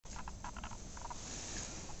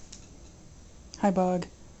Hi, Bug.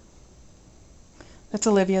 That's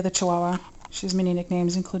Olivia, the Chihuahua. She has many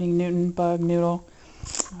nicknames, including Newton, Bug, Noodle.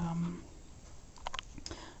 Um,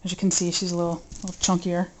 as you can see, she's a little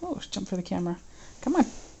chunkier. Oh, she jumped for the camera. Come on.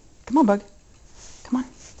 Come on, Bug. Come on.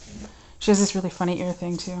 She has this really funny ear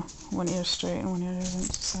thing, too. One ear's straight and one ear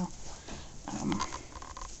isn't, so...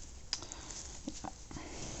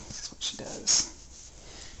 this is what she does.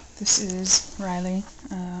 This is Riley,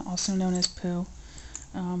 also known as Pooh.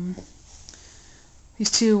 These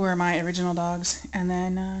two were my original dogs, and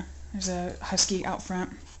then there's a husky out front.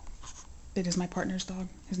 It is my partner's dog.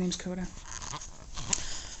 His name's Coda.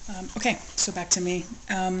 Okay, so back to me.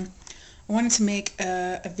 I wanted to make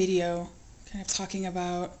a video kind of talking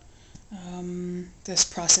about this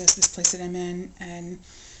process, this place that I'm in, and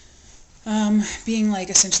being like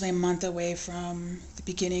essentially a month away from the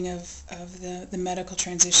beginning of the medical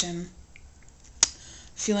transition.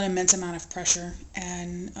 Feel an immense amount of pressure,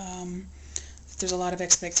 and there's a lot of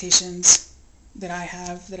expectations that I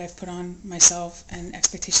have, that I've put on myself, and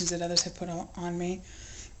expectations that others have put on me.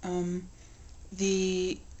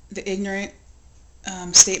 The ignorant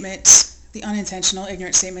statements, the unintentional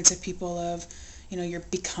ignorant statements of people of, you know, you're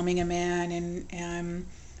becoming a man, and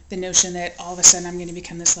the notion that all of a sudden I'm going to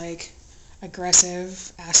become this like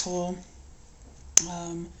aggressive asshole,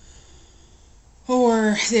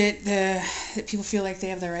 or that people feel like they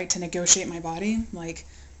have the right to negotiate my body, like,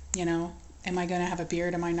 you know, am I going to have a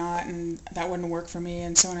beard, am I not, and that wouldn't work for me,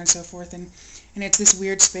 and so on and so forth, and it's this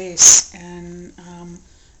weird space, and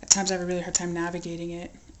at times I have a really hard time navigating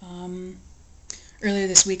it. Earlier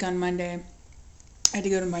this week on Monday, I had to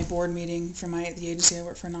go to my board meeting for the agency. I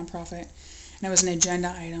work for a nonprofit, and it was an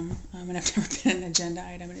agenda item, and I've never been an agenda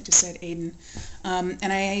item, and it just said Aiden,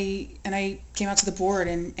 and I came out to the board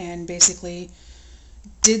and basically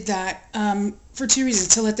did that for two reasons: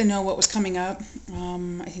 to let them know what was coming up.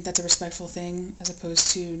 I think that's a respectful thing, as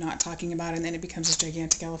opposed to not talking about it, and then it becomes this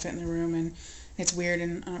gigantic elephant in the room, and it's weird,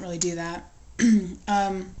 and I don't really do that.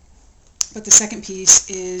 But the second piece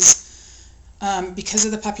is, because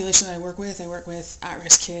of the population that I work with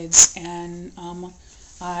at-risk kids, and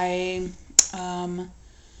I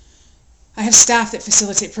have staff that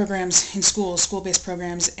facilitate programs in schools, school-based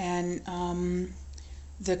programs, and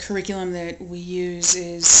the curriculum that we use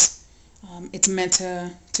is, it's meant to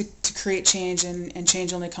create change, and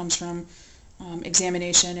change only comes from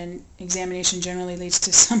examination, and examination generally leads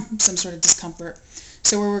to some sort of discomfort.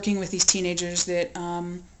 So we're working with these teenagers that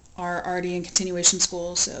are already in continuation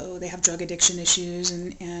school, so they have drug addiction issues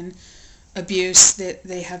and abuse that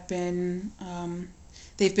they've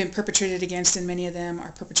been perpetrated against, and many of them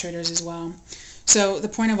are perpetrators as well. So the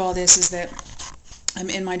point of all this is that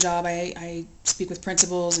in my job, I speak with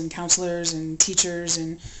principals and counselors and teachers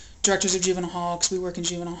and directors of juvenile hall, because we work in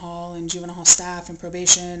juvenile hall, and juvenile hall staff and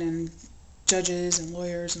probation and judges and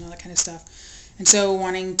lawyers and all that kind of stuff. And so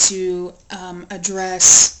wanting to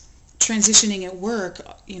address transitioning at work,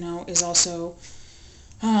 you know, is also,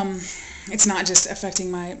 it's not just affecting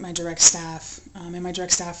my direct staff, and my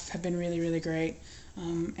direct staff have been really, really great,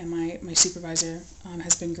 and my supervisor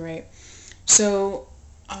has been great. So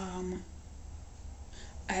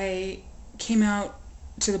I came out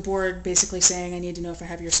to the board basically saying I need to know if I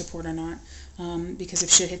have your support or not, because if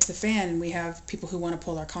shit hits the fan and we have people who want to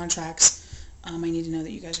pull our contracts, I need to know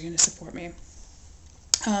that you guys are going to support me.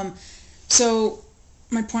 So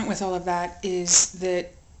my point with all of that is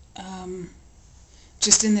that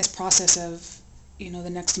just in this process of, you know, the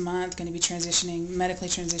next month, going to be transitioning, medically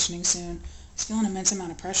transitioning soon, I feel an immense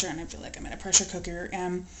amount of pressure, and I feel like I'm in a pressure cooker.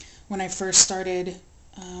 And when I first started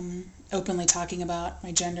openly talking about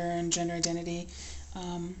my gender and gender identity,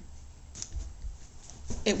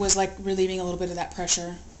 it was like relieving a little bit of that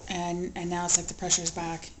pressure, and now it's like the pressure is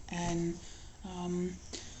back, and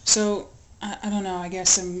so I don't know, I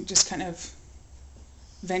guess I'm just kind of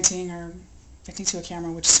venting to a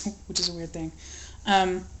camera, which is a weird thing.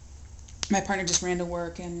 My partner just ran to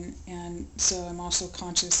work, and so I'm also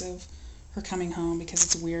conscious of her coming home, because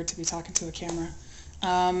it's weird to be talking to a camera.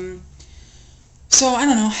 So I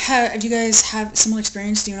don't know, have you guys have similar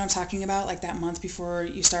experience? Do you know what I'm talking about? Like that month before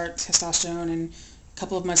you start testosterone, and a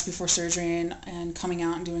couple of months before surgery, and coming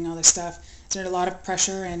out and doing all this stuff. Is there a lot of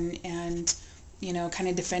pressure, and you know, kind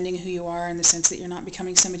of defending who you are, in the sense that you're not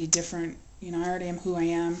becoming somebody different? You know, I already am who I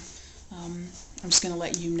am. I'm just going to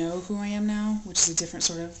let you know who I am now, which is a different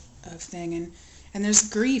sort of thing. And there's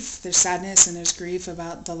grief, there's sadness, and there's grief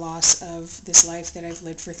about the loss of this life that I've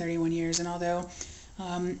lived for 31 years. And although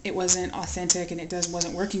it wasn't authentic, and it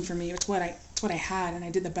wasn't working for me, it's what I had, and I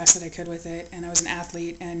did the best that I could with it. And I was an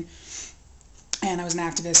athlete, and I was an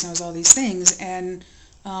activist, and I was all these things. And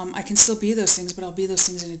I can still be those things, but I'll be those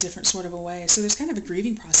things in a different sort of a way. So there's kind of a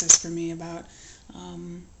grieving process for me about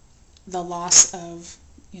the loss of,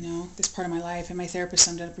 this part of my life. And my therapist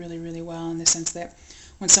summed it up really, really well in the sense that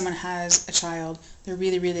when someone has a child, they're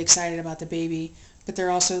really, really excited about the baby, but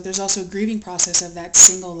there's also a grieving process of that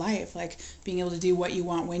single life, like being able to do what you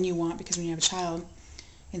want when you want, because when you have a child,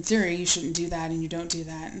 in theory, you shouldn't do that, and you don't do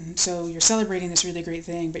that. And so you're celebrating this really great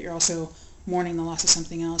thing, but you're also mourning the loss of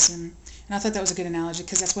something else. And I thought that was a good analogy,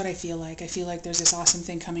 because that's what I feel like. I feel like there's this awesome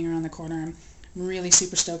thing coming around the corner. I'm really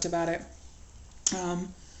super stoked about it.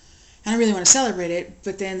 And I really want to celebrate it,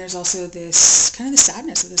 but then there's also this kind of the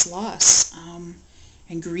sadness of this loss,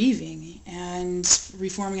 and grieving, and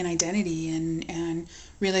reforming an identity, and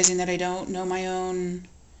realizing that I don't know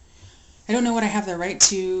what I have the right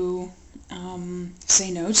to say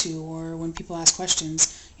no to, or when people ask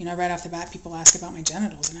questions. Right off the bat, people ask about my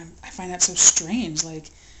genitals, and I find that so strange. Like,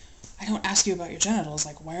 I don't ask you about your genitals.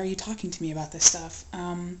 Like, why are you talking to me about this stuff?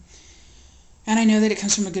 And I know that it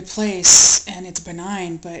comes from a good place, and it's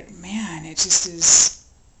benign, but man, it just is,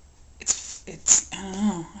 I don't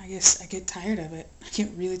know, I guess I get tired of it. I get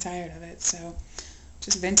really tired of it, so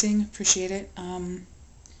just venting, appreciate it.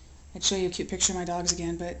 I'd show you a cute picture of my dogs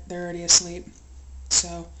again, but they're already asleep.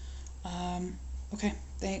 So, okay,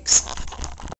 thanks.